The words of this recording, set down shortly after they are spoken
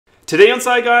Today on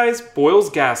Sci Guys, Boyle's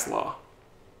gas law.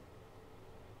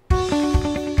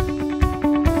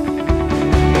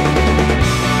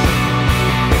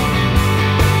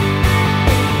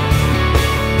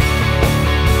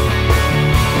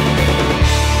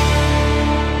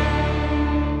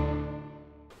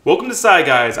 Welcome to Sci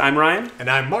Guys. I'm Ryan. And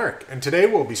I'm Mark. And today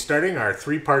we'll be starting our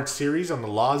three-part series on the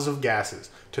laws of gases.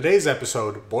 Today's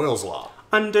episode, Boyle's Law.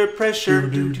 Under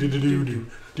pressure.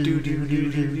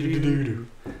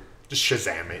 Just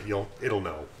Shazam it, it'll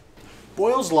know.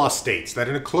 Boyle's Law states that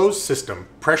in a closed system,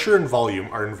 pressure and volume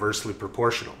are inversely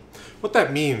proportional. What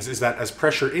that means is that as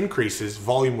pressure increases,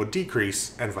 volume would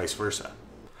decrease, and vice versa.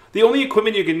 The only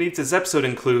equipment you're going to need for this episode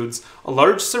includes a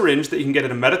large syringe that you can get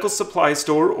at a medical supply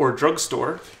store or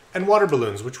drugstore, and water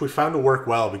balloons, which we found to work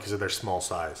well because of their small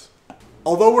size.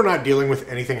 Although we're not dealing with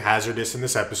anything hazardous in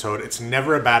this episode, it's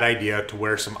never a bad idea to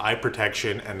wear some eye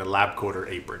protection and a lab coat or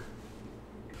apron.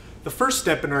 The first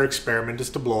step in our experiment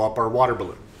is to blow up our water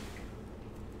balloon.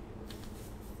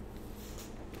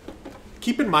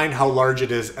 Keep in mind how large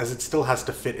it is, as it still has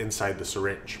to fit inside the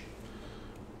syringe.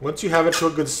 Once you have it to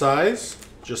a good size,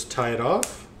 just tie it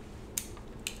off,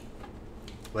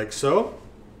 like so,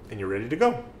 and you're ready to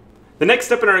go. The next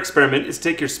step in our experiment is to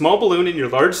take your small balloon in your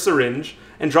large syringe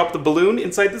and drop the balloon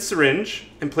inside the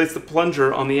syringe and place the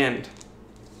plunger on the end.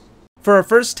 For our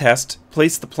first test,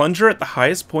 place the plunger at the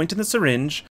highest point in the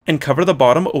syringe and cover the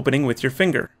bottom opening with your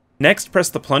finger. Next, press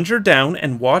the plunger down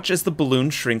and watch as the balloon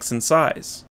shrinks in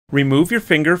size. Remove your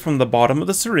finger from the bottom of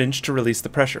the syringe to release the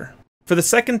pressure. For the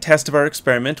second test of our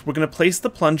experiment, we're going to place the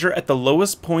plunger at the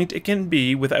lowest point it can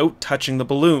be without touching the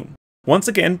balloon. Once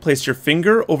again, place your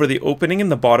finger over the opening in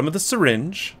the bottom of the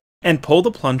syringe and pull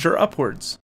the plunger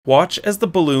upwards. Watch as the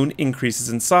balloon increases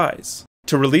in size.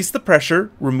 To release the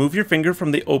pressure, remove your finger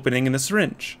from the opening in the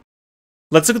syringe.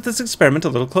 Let's look at this experiment a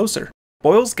little closer.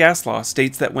 Boyle's gas law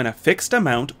states that when a fixed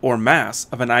amount or mass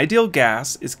of an ideal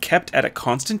gas is kept at a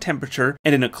constant temperature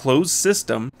and in a closed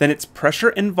system, then its pressure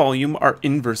and volume are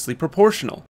inversely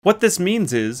proportional. What this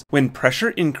means is, when pressure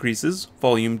increases,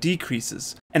 volume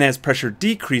decreases, and as pressure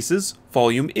decreases,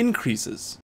 volume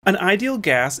increases. An ideal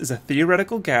gas is a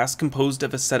theoretical gas composed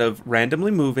of a set of randomly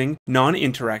moving,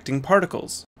 non-interacting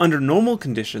particles. Under normal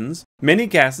conditions, many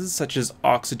gases such as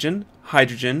oxygen,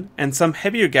 hydrogen, and some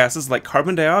heavier gases like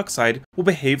carbon dioxide will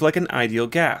behave like an ideal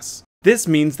gas. This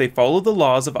means they follow the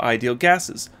laws of ideal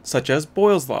gases, such as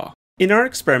Boyle's law. In our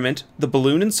experiment, the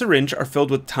balloon and syringe are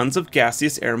filled with tons of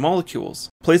gaseous air molecules.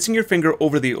 Placing your finger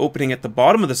over the opening at the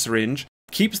bottom of the syringe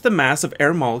keeps the mass of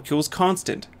air molecules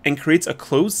constant and creates a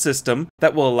closed system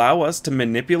that will allow us to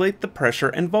manipulate the pressure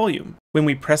and volume. When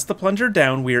we press the plunger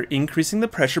down, we are increasing the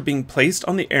pressure being placed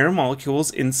on the air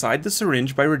molecules inside the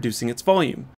syringe by reducing its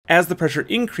volume. As the pressure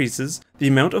increases, the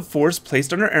amount of force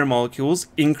placed on our air molecules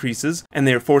increases and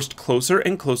they are forced closer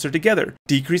and closer together,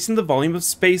 decreasing the volume of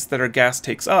space that our gas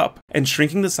takes up and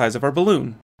shrinking the size of our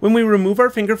balloon. When we remove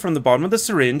our finger from the bottom of the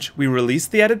syringe, we release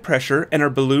the added pressure and our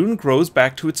balloon grows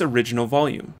back to its original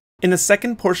volume. In the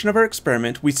second portion of our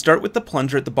experiment, we start with the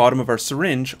plunger at the bottom of our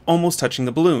syringe, almost touching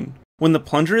the balloon. When the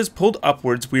plunger is pulled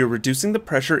upwards, we are reducing the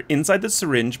pressure inside the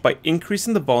syringe by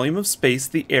increasing the volume of space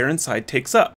the air inside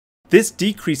takes up. This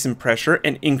decrease in pressure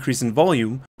and increase in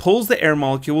volume pulls the air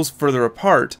molecules further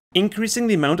apart, increasing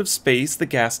the amount of space the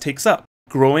gas takes up,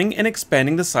 growing and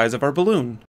expanding the size of our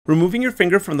balloon. Removing your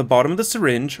finger from the bottom of the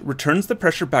syringe returns the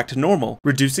pressure back to normal,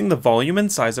 reducing the volume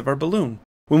and size of our balloon.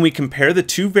 When we compare the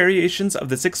two variations of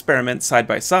this experiment side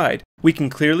by side, we can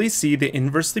clearly see the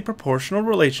inversely proportional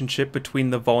relationship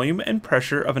between the volume and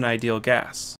pressure of an ideal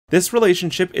gas. This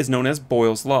relationship is known as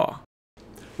Boyle's law.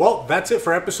 Well, that's it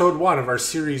for episode 1 of our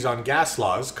series on gas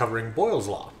laws covering Boyle's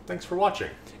Law. Thanks for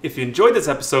watching. If you enjoyed this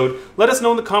episode, let us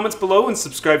know in the comments below and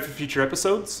subscribe for future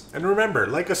episodes. And remember,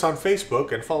 like us on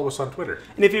Facebook and follow us on Twitter.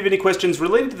 And if you have any questions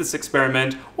related to this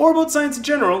experiment, or about science in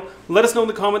general, let us know in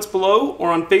the comments below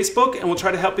or on Facebook and we'll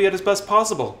try to help you out as best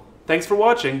possible. Thanks for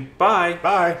watching. Bye.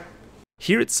 Bye.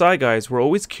 Here at Sci Guys, we're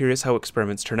always curious how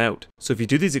experiments turn out. So if you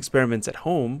do these experiments at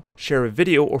home, share a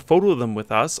video or photo of them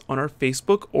with us on our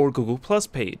Facebook or Google Plus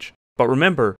page. But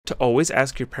remember to always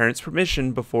ask your parents'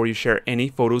 permission before you share any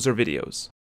photos or videos.